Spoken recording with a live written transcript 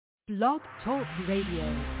Blog Talk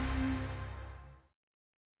Radio.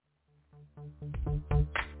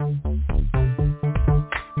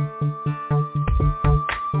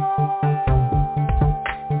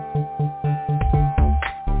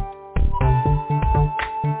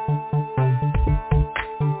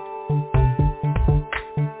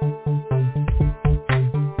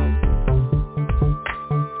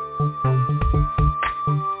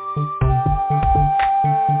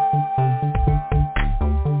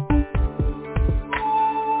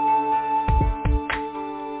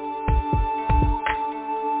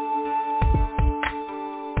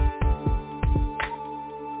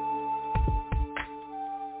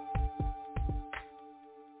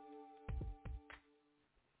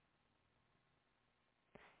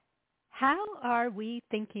 How are we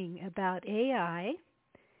thinking about AI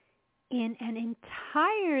in an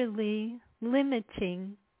entirely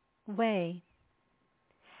limiting way?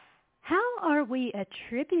 How are we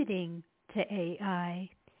attributing to AI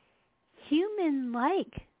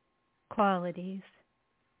human-like qualities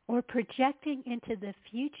or projecting into the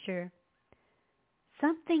future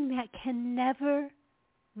something that can never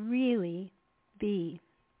really be?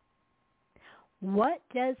 What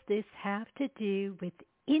does this have to do with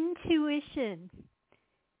intuition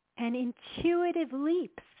and intuitive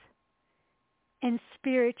leaps and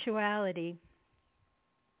spirituality?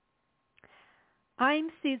 I'm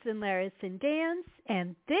Susan Larison-Dans,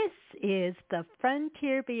 and this is The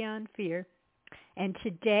Frontier Beyond Fear. And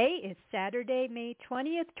today is Saturday, May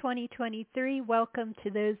 20th, 2023. Welcome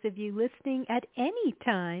to those of you listening at any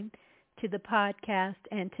time to the podcast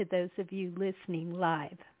and to those of you listening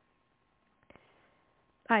live.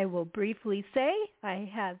 I will briefly say I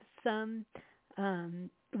have some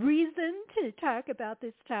reason to talk about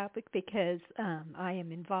this topic because I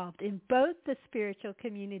am involved in both the spiritual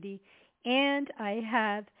community and I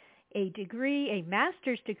have a degree, a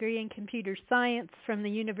master's degree in computer science from the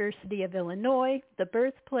University of Illinois, the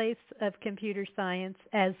birthplace of computer science,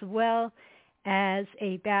 as well as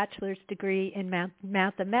a bachelor's degree in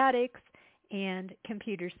mathematics and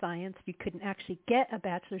computer science. You couldn't actually get a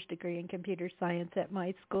bachelor's degree in computer science at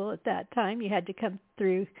my school at that time. You had to come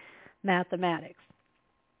through mathematics.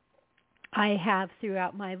 I have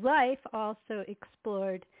throughout my life also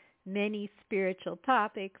explored many spiritual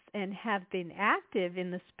topics and have been active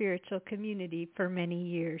in the spiritual community for many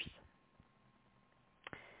years.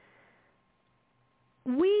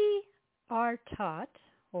 We are taught,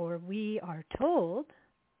 or we are told,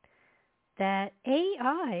 that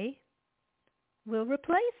AI will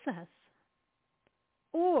replace us,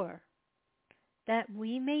 or that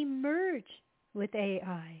we may merge with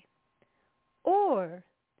AI, or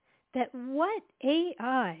that what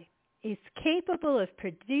AI is capable of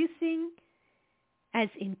producing as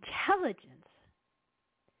intelligence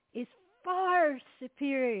is far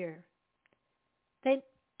superior than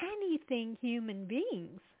anything human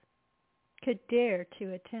beings could dare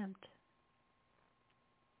to attempt.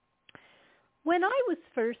 When I was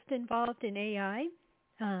first involved in AI,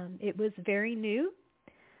 it was very new.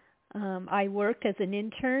 I worked as an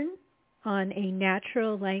intern on a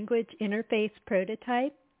natural language interface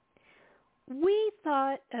prototype. We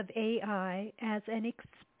thought of AI as an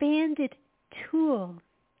expanded tool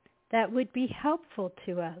that would be helpful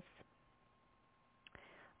to us.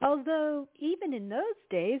 Although even in those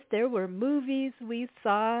days, there were movies we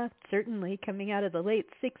saw, certainly coming out of the late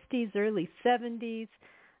 60s, early 70s,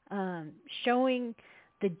 showing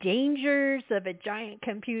the dangers of a giant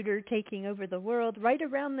computer taking over the world. Right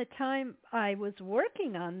around the time I was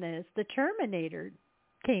working on this, The Terminator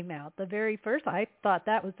came out, the very first. I thought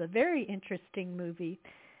that was a very interesting movie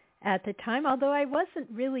at the time, although I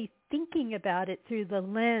wasn't really thinking about it through the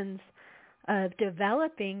lens of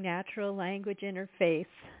developing natural language interface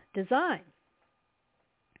design.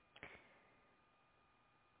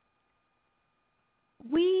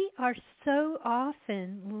 We are so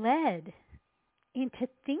often led into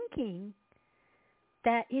thinking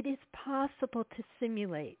that it is possible to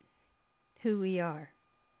simulate who we are.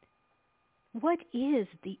 What is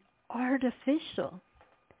the artificial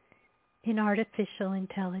in artificial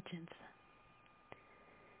intelligence?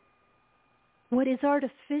 What is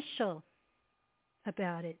artificial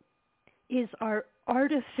about it is our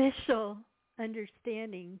artificial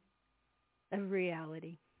understanding of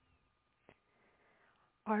reality.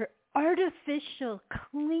 Our artificial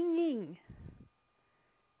clinging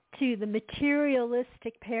to the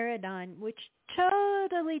materialistic paradigm, which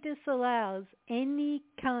totally disallows any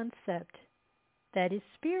concept that is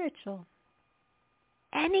spiritual.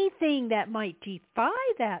 Anything that might defy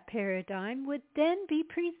that paradigm would then be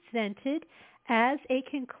presented as a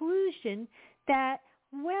conclusion that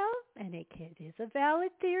Well, and it is a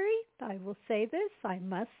valid theory. I will say this, I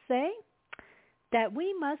must say, that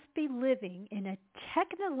we must be living in a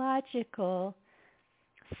technological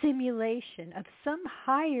simulation of some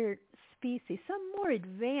higher species, some more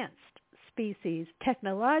advanced species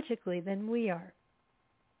technologically than we are.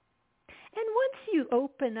 And once you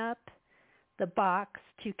open up the box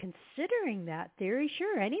to considering that theory,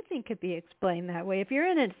 sure, anything could be explained that way. If you're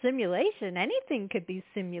in a simulation, anything could be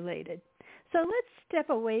simulated. So let's step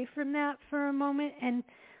away from that for a moment and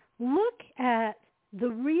look at the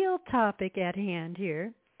real topic at hand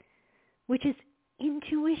here, which is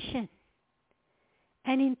intuition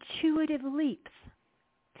and intuitive leaps.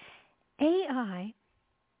 AI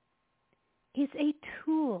is a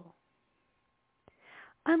tool.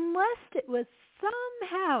 Unless it was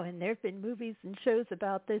somehow, and there have been movies and shows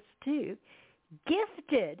about this too,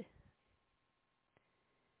 gifted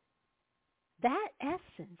that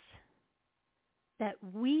essence that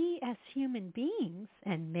we as human beings,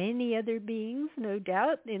 and many other beings, no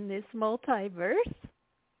doubt, in this multiverse,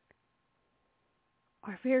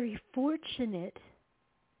 are very fortunate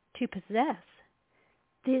to possess,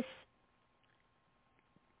 this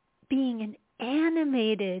being an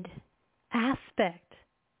animated aspect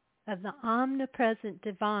of the omnipresent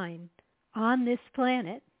divine on this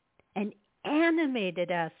planet, an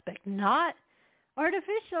animated aspect, not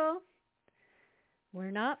artificial.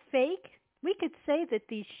 We're not fake. We could say that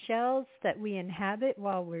these shells that we inhabit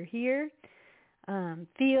while we're here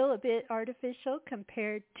feel a bit artificial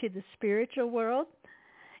compared to the spiritual world.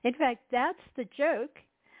 In fact, that's the joke.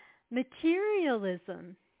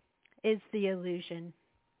 Materialism is the illusion,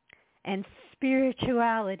 and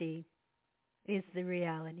spirituality is the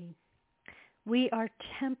reality. We are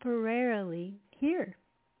temporarily here.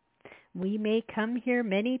 We may come here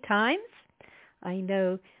many times. I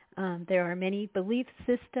know there are many belief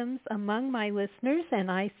systems among my listeners,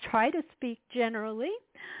 and I try to speak generally.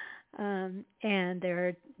 And there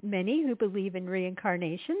are many who believe in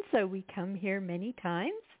reincarnation, so we come here many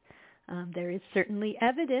times. There is certainly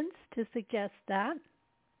evidence to suggest that.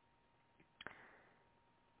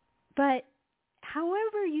 But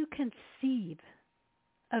however you conceive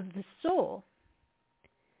of the soul,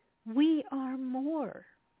 we are more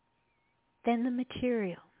than the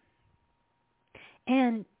material.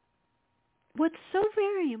 And what's so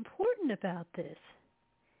very important about this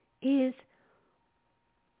is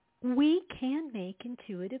we can make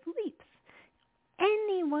intuitive leaps.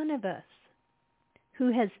 Any one of us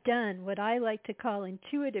who has done what I like to call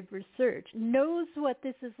intuitive research knows what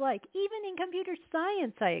this is like. Even in computer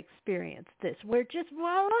science, I experienced this, where just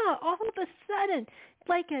voila, all of a sudden,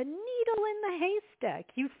 like a needle in the haystack,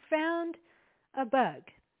 you found a bug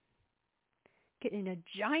in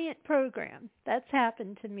a giant program. That's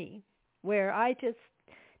happened to me, where I just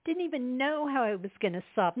didn't even know how I was going to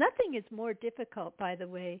solve. Nothing is more difficult, by the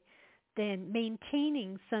way, than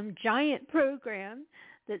maintaining some giant program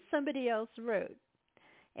that somebody else wrote.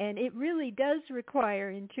 And it really does require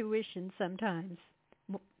intuition sometimes.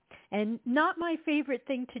 And not my favorite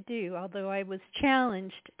thing to do, although I was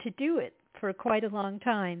challenged to do it for quite a long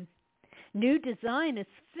time. New design is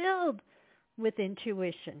filled with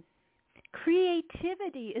intuition.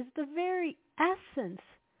 Creativity is the very essence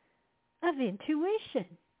of intuition.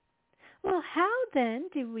 Well, how then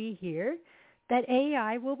do we hear that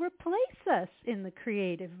AI will replace us in the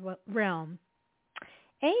creative realm?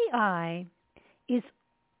 AI is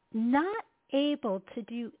not able to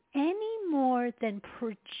do any more than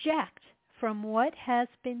project from what has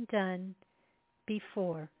been done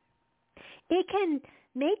before. It can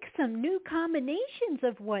make some new combinations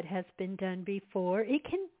of what has been done before. It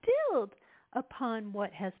can build upon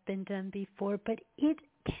what has been done before, but it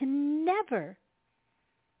can never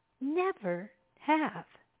have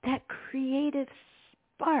that creative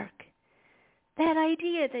spark, that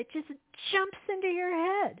idea that just jumps into your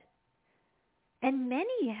head. And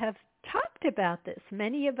many have talked about this.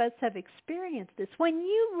 Many of us have experienced this. When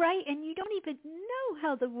you write and you don't even know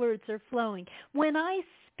how the words are flowing. When I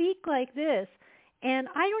speak like this and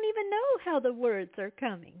I don't even know how the words are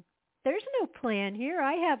coming. There's no plan here.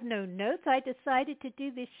 I have no notes. I decided to do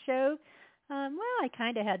this show. I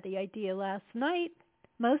kind of had the idea last night.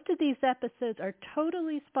 Most of these episodes are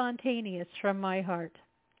totally spontaneous from my heart.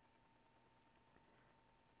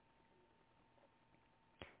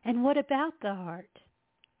 And what about the heart?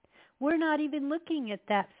 We're not even looking at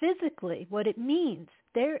that physically, what it means.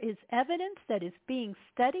 There is evidence that is being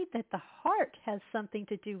studied that the heart has something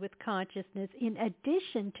to do with consciousness in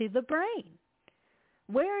addition to the brain.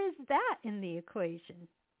 Where is that in the equation?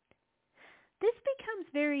 This becomes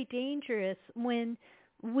very dangerous when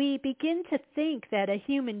we begin to think that a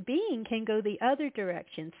human being can go the other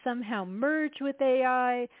direction, somehow merge with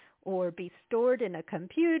AI or be stored in a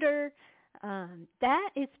computer. That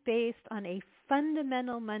is based on a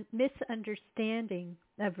fundamental misunderstanding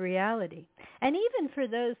of reality. And even for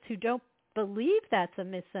those who don't believe that's a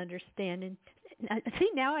misunderstanding, see,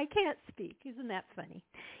 now I can't speak. Isn't that funny?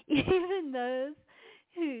 Even those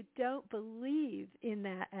who don't believe in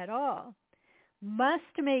that at all must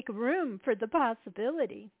make room for the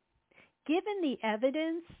possibility. Given the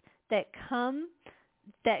evidence that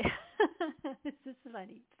that this is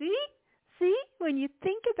funny. See, when you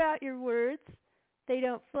think about your words, they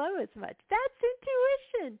don't flow as much. That's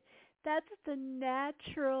intuition. That's the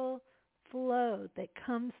natural flow that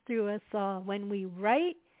comes through us all when we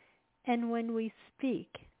write and when we speak.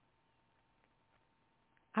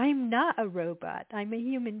 I'm not a robot. I'm a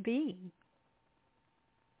human being.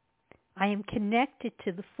 I am connected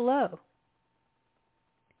to the flow.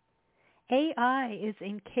 AI is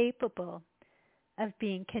incapable of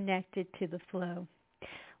being connected to the flow.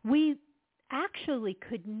 We actually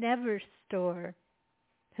could never store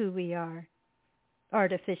who we are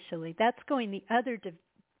artificially. That's going the other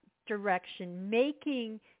direction,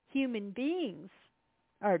 making human beings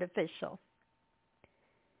artificial.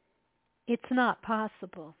 It's not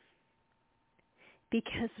possible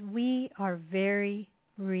because we are very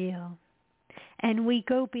real. And we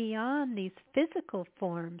go beyond these physical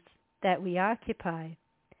forms that we occupy.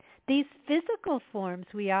 These physical forms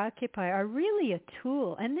we occupy are really a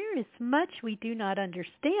tool, and there is much we do not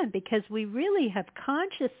understand because we really have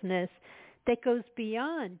consciousness that goes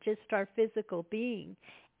beyond just our physical being.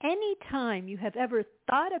 Any time you have ever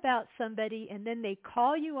thought about somebody and then they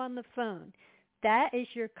call you on the phone, that is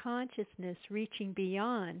your consciousness reaching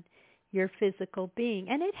beyond your physical being.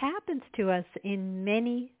 And it happens to us in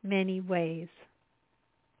many, many ways.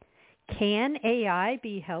 Can AI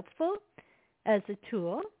be helpful as a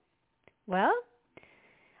tool? Well,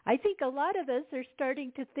 I think a lot of us are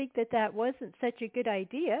starting to think that that wasn't such a good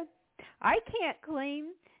idea. I can't claim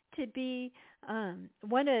to be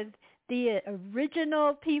one of the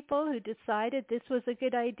original people who decided this was a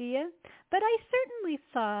good idea, but I certainly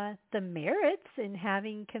saw the merits in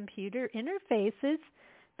having computer interfaces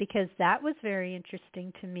because that was very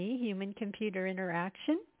interesting to me, human-computer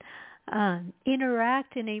interaction.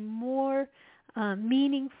 Interact in a more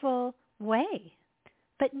meaningful way.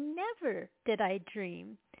 But never did I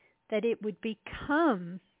dream that it would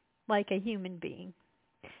become like a human being.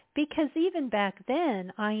 Because even back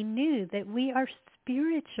then, I knew that we are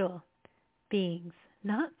spiritual beings,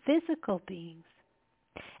 not physical beings.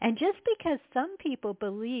 And just because some people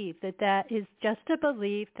believe that that is just a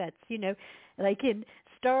belief that's, like in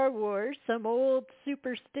Star Wars, some old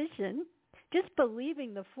superstition, just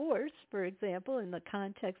believing the Force, for example, in the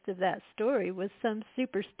context of that story was some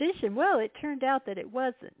superstition. Well, it turned out that it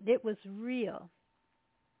wasn't. It was real.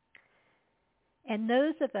 And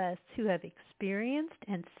those of us who have experienced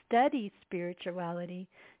and studied spirituality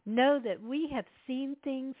know that we have seen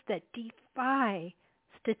things that defy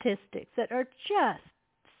statistics, that are just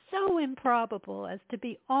so improbable as to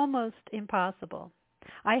be almost impossible.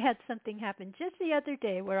 I had something happen just the other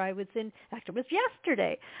day where it was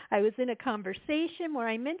yesterday, I was in a conversation where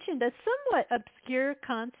I mentioned a somewhat obscure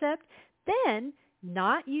concept, then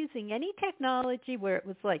not using any technology where it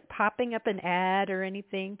was like popping up an ad or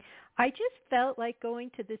anything. I just felt like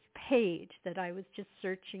going to this page that I was just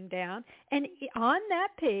searching down, and on that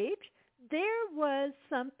page, there was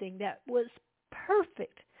something that was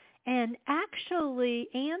perfect and actually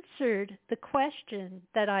answered the question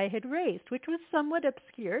that I had raised, which was somewhat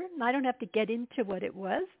obscure. I don't have to get into what it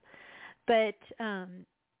was, but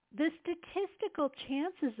the statistical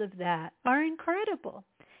chances of that are incredible.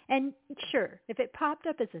 And sure, if it popped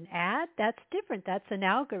up as an ad, that's different. That's an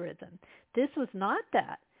algorithm. This was not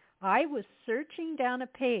that. I was searching down a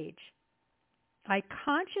page. I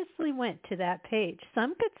consciously went to that page.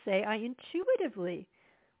 Some could say I intuitively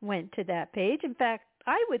went to that page. In fact,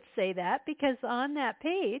 I would say that because on that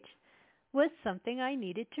page was something I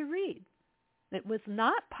needed to read. It was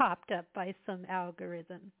not popped up by some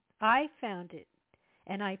algorithm. I found it.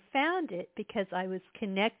 And I found it because I was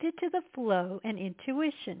connected to the flow and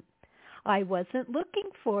intuition. I wasn't looking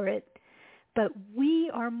for it, but we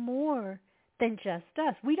are more than just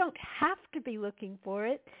us. We don't have to be looking for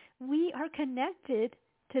it. We are connected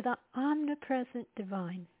to the omnipresent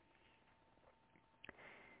divine.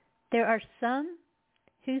 There are some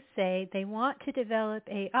who say they want to develop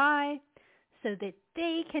AI so that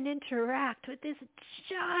they can interact with this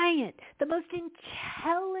giant, the most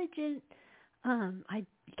intelligent, I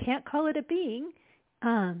can't call it a being,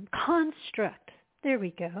 construct. There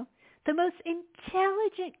we go. the most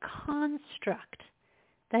intelligent construct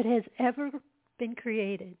that has ever been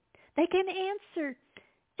created. They can answer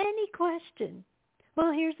any question.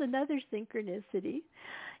 Well, here's another synchronicity.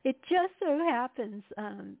 It just so happens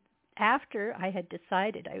after I had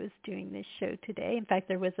decided I was doing this show today. In fact,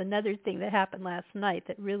 there was another thing that happened last night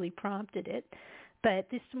that really prompted it. But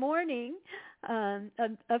this morning,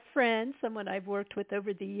 a friend, someone I've worked with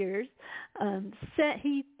over the years,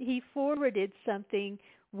 he forwarded something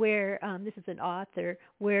where this is an author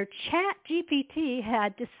where ChatGPT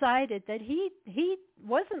had decided that he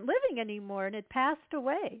wasn't living anymore and had passed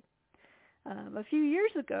away a few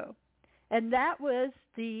years ago, and that was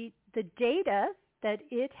the data that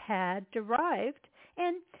it had derived.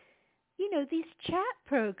 And these chat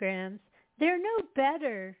programs, they're no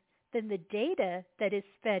better than the data that is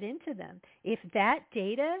fed into them. If that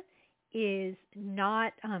data is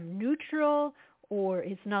not neutral or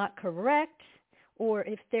is not correct, or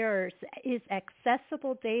if there is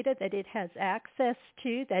accessible data that it has access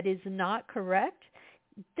to that is not correct,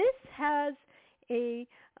 this has a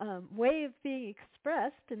way of being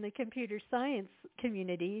expressed in the computer science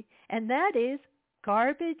community, and that is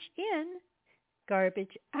garbage in,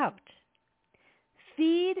 garbage out.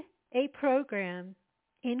 Feed a program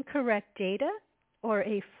incorrect data or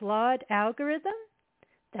a flawed algorithm,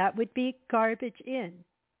 that would be garbage in.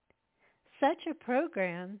 Such a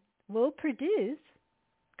program will produce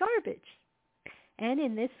garbage. And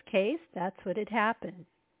in this case, that's what had happened.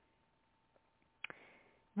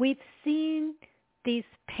 We've seen these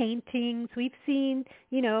paintings. We've seen,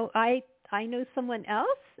 I know someone else,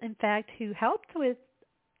 in fact, who helped with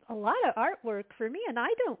a lot of artwork for me, and I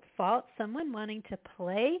don't fault someone wanting to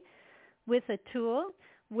play with a tool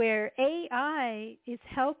where AI is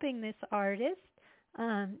helping this artist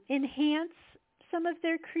enhance some of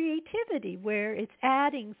their creativity, where it's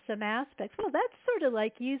adding some aspects. Well, that's sort of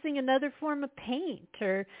like using another form of paint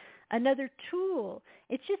or another tool.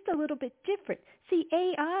 It's just a little bit different. See,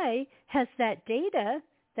 AI has that data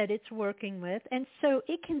that it's working with, and so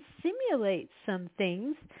it can simulate some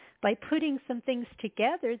things by putting some things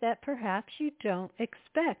together that perhaps you don't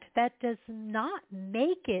expect. That does not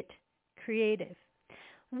make it creative.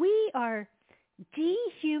 We are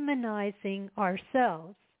dehumanizing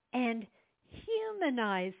ourselves and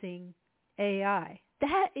humanizing AI.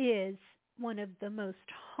 That is one of the most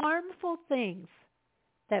harmful things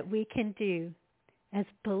that we can do as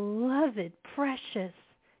beloved, precious,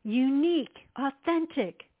 unique,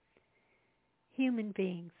 authentic human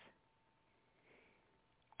beings.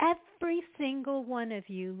 Every single one of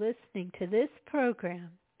you listening to this program,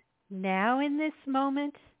 now in this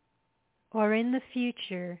moment or in the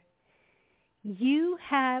future, you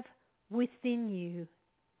have within you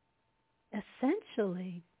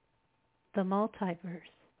essentially the multiverse.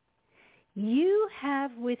 You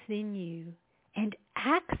have within you and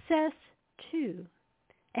access to,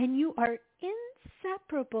 and you are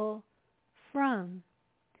inseparable from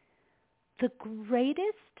the greatest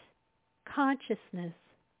consciousness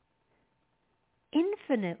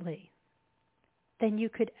infinitely than you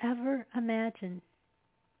could ever imagine.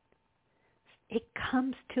 It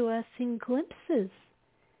comes to us in glimpses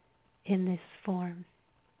in this form.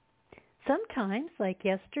 Sometimes, like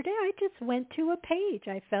yesterday, I just went to a page.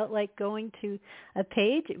 I felt like going to a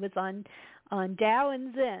page. It was on Tao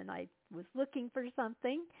and Zen. I was looking for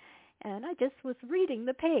something, and I just was reading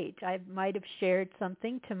the page. I might have shared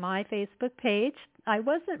something to my Facebook page. I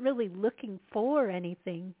wasn't really looking for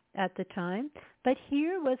anything at the time, but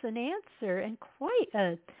here was an answer and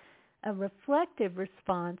quite a reflective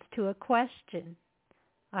response to a question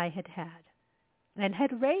I had and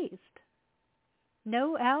had raised.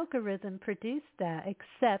 No algorithm produced that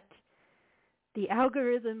except the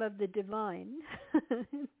algorithm of the divine,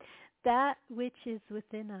 that which is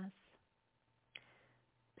within us.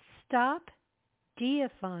 Stop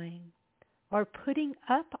deifying or putting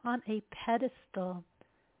up on a pedestal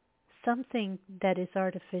something that is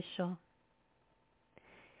artificial.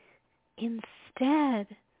 Instead,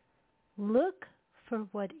 look for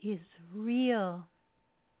what is real.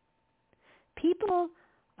 People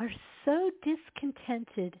are so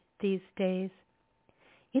discontented these days.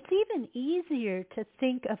 It's even easier to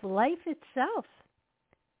think of life itself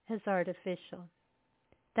as artificial,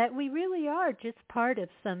 that we really are just part of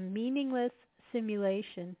some meaningless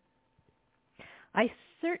simulation. I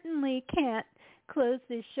certainly can't close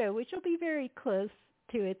this show, which will be very close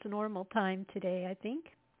to its normal time today, I think,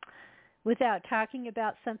 without talking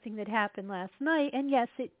about something that happened last night. And yes,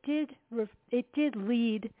 it did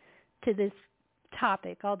lead to this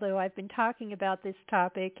topic. Although I've been talking about this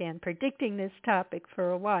topic and predicting this topic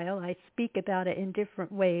for a while, I speak about it in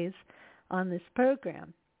different ways on this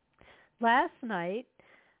program. last night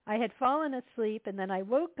I had fallen asleep, and then I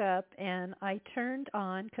woke up and I turned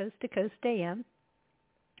on Coast to Coast AM,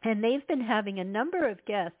 and they've been having a number of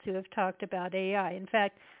guests who have talked about AI. In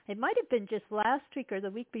fact, it might have been just last week or the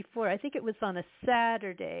week before. I think it was on a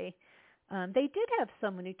Saturday. They did have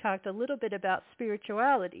someone who talked a little bit about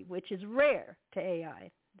spirituality, which is rare to AI.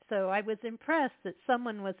 So I was impressed that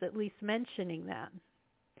someone was at least mentioning that.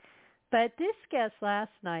 But this guest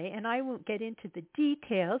last night, and I won't get into the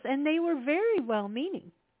details, and they were very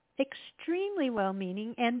well-meaning, extremely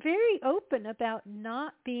well-meaning, and very open about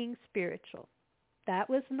not being spiritual. That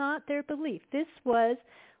was not their belief. This was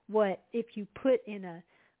what, if you put in a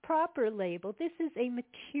proper label, this is a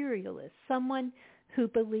materialist, someone who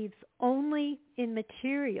believes only in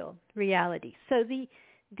material reality. So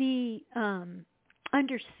the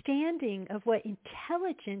understanding of what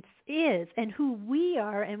intelligence is and who we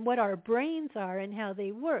are and what our brains are and how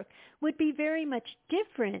they work would be very much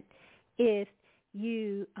different if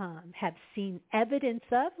you have seen evidence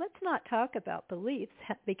of, let's not talk about beliefs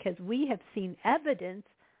because we have seen evidence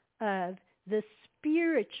of the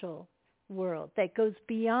spiritual world that goes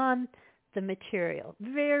beyond the material.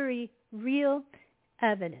 Very real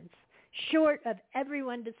evidence, short of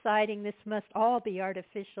everyone deciding this must all be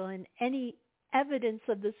artificial and any evidence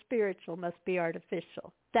of the spiritual must be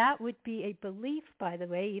artificial. That would be a belief, by the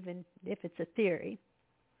way, even if it's a theory.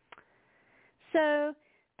 So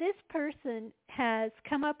this person has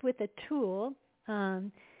come up with a tool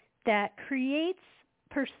that creates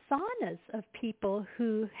personas of people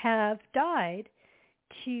who have died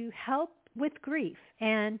to help with grief.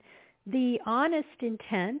 And the honest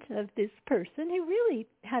intent of this person, who really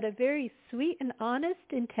had a very sweet and honest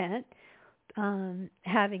intent,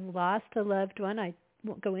 having lost a loved one, I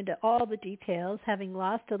won't go into all the details, having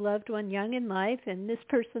lost a loved one young in life, and this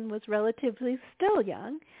person was relatively still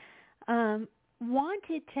young,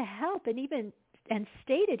 wanted to help and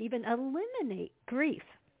stated even eliminate grief.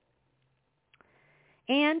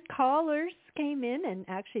 And callers came in, and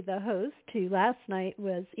actually the host, who last night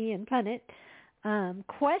was Ian Punnett,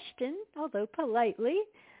 questioned, although politely,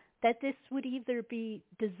 that this would either be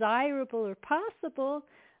desirable or possible.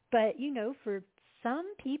 But, for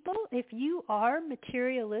some people, if you are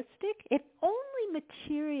materialistic, if only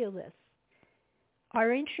materialists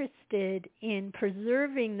are interested in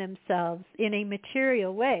preserving themselves in a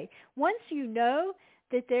material way, once you know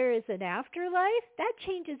that there is an afterlife, that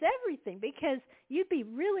changes everything, because you'd be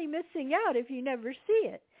really missing out if you never see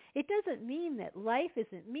it. It doesn't mean that life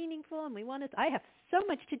isn't meaningful and I have so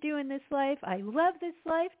much to do in this life. I love this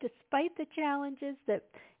life despite the challenges that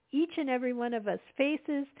each and every one of us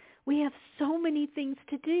faces. We have so many things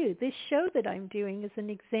to do. This show that I'm doing is an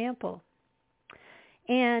example.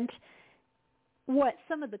 And what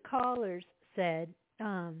some of the callers said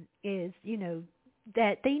is,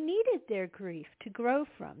 that they needed their grief to grow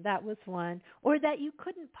from. That was one. Or that you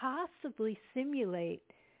couldn't possibly simulate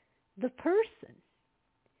the person.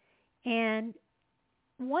 And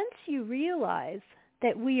once you realize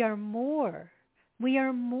that we are more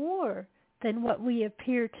than what we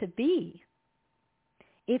appear to be,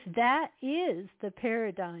 if that is the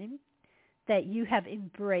paradigm that you have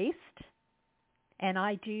embraced, and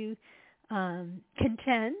I do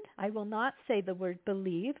contend, I will not say the word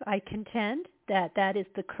believe, I contend that that is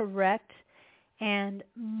the correct and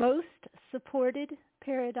most supported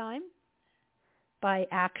paradigm by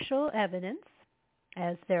actual evidence,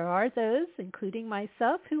 as there are those, including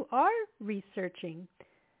myself, who are researching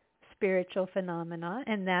spiritual phenomena,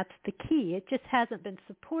 and that's the key. It just hasn't been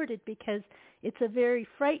supported because it's a very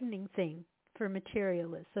frightening thing for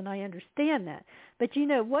materialists, and I understand that. But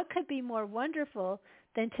what could be more wonderful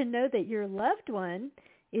than to know that your loved one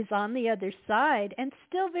is on the other side and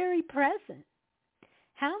still very present?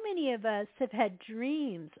 How many of us have had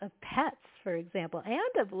dreams of pets, for example,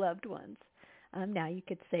 and of loved ones? Now you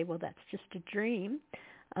could say, well, that's just a dream.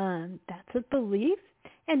 That's a belief.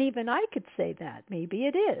 And even I could say that. Maybe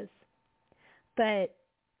it is. But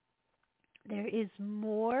there is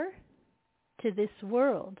more to this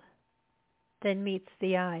world than meets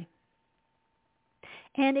the eye.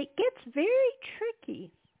 And it gets very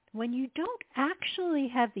tricky when you don't actually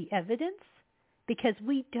have the evidence, because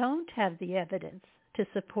we don't have the evidence to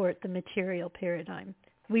support the material paradigm.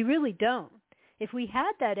 We really don't. If we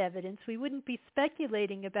had that evidence, we wouldn't be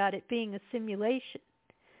speculating about it being a simulation.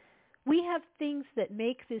 We have things that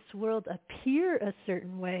make this world appear a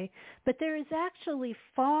certain way, but there is actually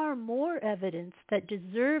far more evidence that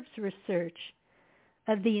deserves research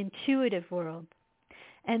of the intuitive world.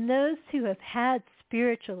 And those who have had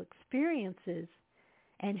spiritual experiences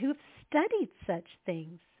and who have studied such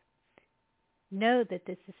things know that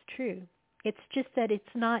this is true. It's just that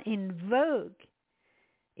it's not in vogue.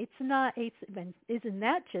 It's not, isn't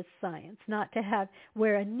that just science? Not to have,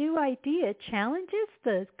 where a new idea challenges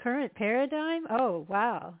the current paradigm? Oh,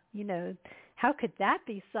 wow. How could that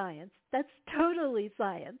be science? That's totally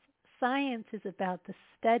science. Science is about the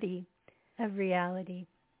study of reality.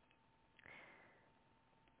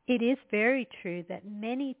 It is very true that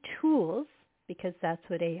many tools, because that's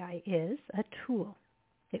what AI is, a tool.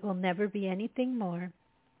 It will never be anything more.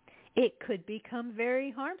 It could become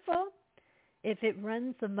very harmful if it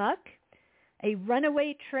runs amok. A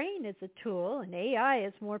runaway train is a tool, and AI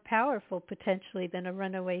is more powerful potentially than a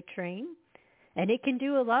runaway train, and it can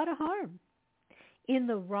do a lot of harm. In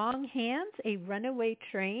the wrong hands, a runaway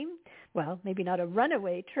train, well, maybe not a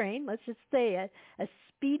runaway train, let's just say a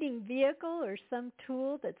speeding vehicle or some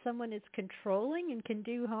tool that someone is controlling and can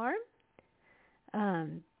do harm,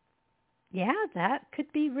 that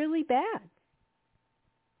could be really bad.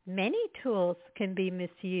 Many tools can be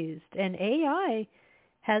misused, and AI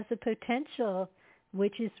has the potential,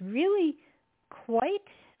 which is really quite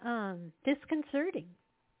disconcerting,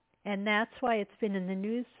 and that's why it's been in the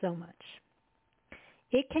news so much.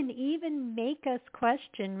 It can even make us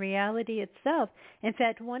question reality itself. In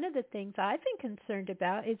fact, one of the things I've been concerned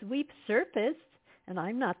about is we've surfaced, and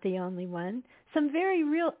I'm not the only one, some very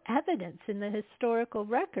real evidence in the historical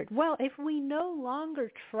record. Well, if we no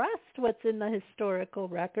longer trust what's in the historical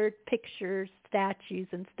record, pictures, statues,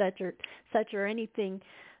 and such or anything,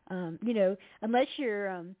 unless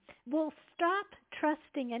you're, we'll stop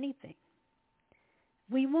trusting anything.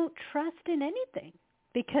 We won't trust in anything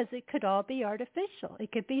because it could all be artificial.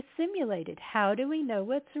 It could be simulated. How do we know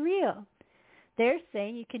what's real? They're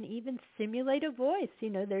saying you can even simulate a voice.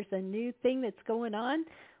 There's a new thing that's going on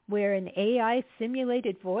where an AI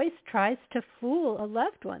simulated voice tries to fool a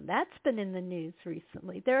loved one. That's been in the news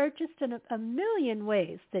recently. There are just a million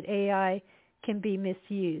ways that AI can be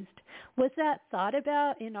misused. Was that thought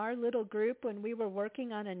about in our little group when we were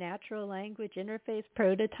working on a natural language interface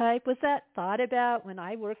prototype? Was that thought about when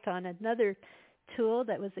I worked on another tool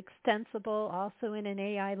that was extensible also in an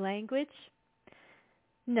AI language?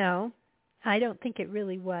 No, I don't think it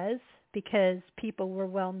really was, because people were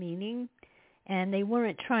well-meaning and they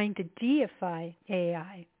weren't trying to deify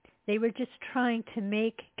AI. They were just trying to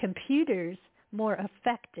make computers more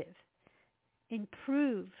effective,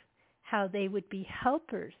 improve how they would be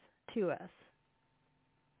helpers to us.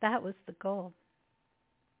 That was the goal.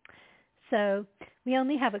 So we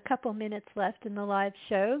only have a couple minutes left in the live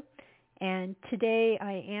show, and today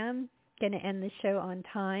I am going to end the show on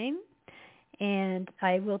time. And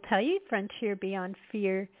I will tell you,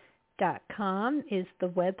 FrontierBeyondFear.com is the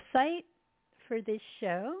website for this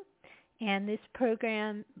show. And this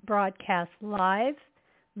program broadcasts live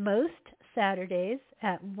most Saturdays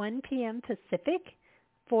at 1 p.m. Pacific,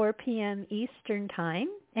 4 p.m. Eastern Time.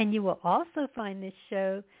 And you will also find this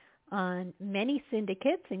show on many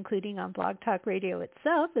syndicates, including on Blog Talk Radio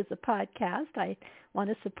itself as a podcast. I want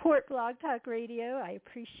to support Blog Talk Radio. I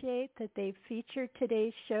appreciate that they've featured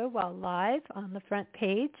today's show while live on the front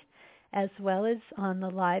page, as well as on the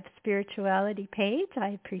live spirituality page.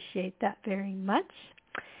 I appreciate that very much.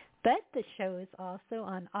 But the show is also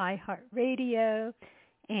on iHeartRadio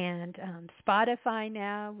and Spotify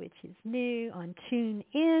now, which is new, on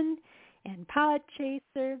TuneIn and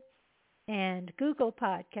Podchaser and Google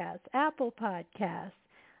Podcasts, Apple Podcasts,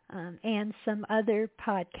 and some other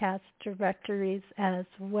podcast directories as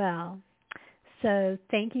well. So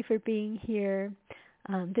thank you for being here.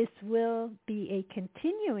 This will be a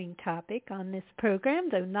continuing topic on this program,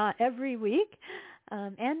 though not every week,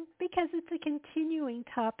 and because it's a continuing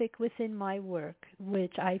topic within my work,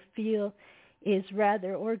 which I feel is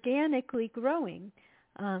rather organically growing,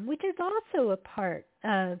 which is also a part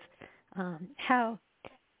of how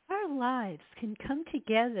our lives can come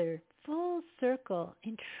together full circle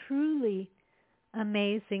in truly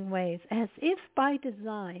amazing ways, as if by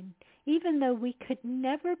design, even though we could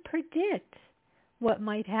never predict what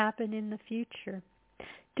might happen in the future.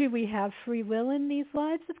 Do we have free will in these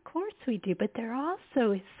lives? Of course we do, but there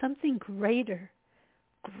also is something greater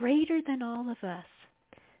than all of us,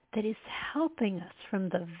 that is helping us from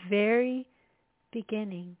the very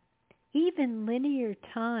beginning. Even linear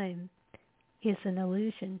time is an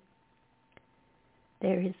illusion.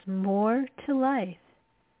 There is more to life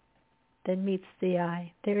than meets the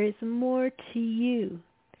eye. There is more to you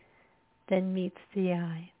than meets the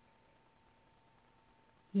eye.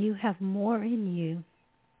 You have more in you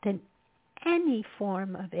than any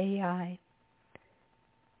form of AI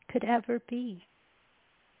could ever be.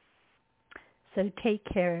 So take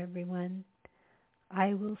care, everyone.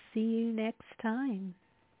 I will see you next time.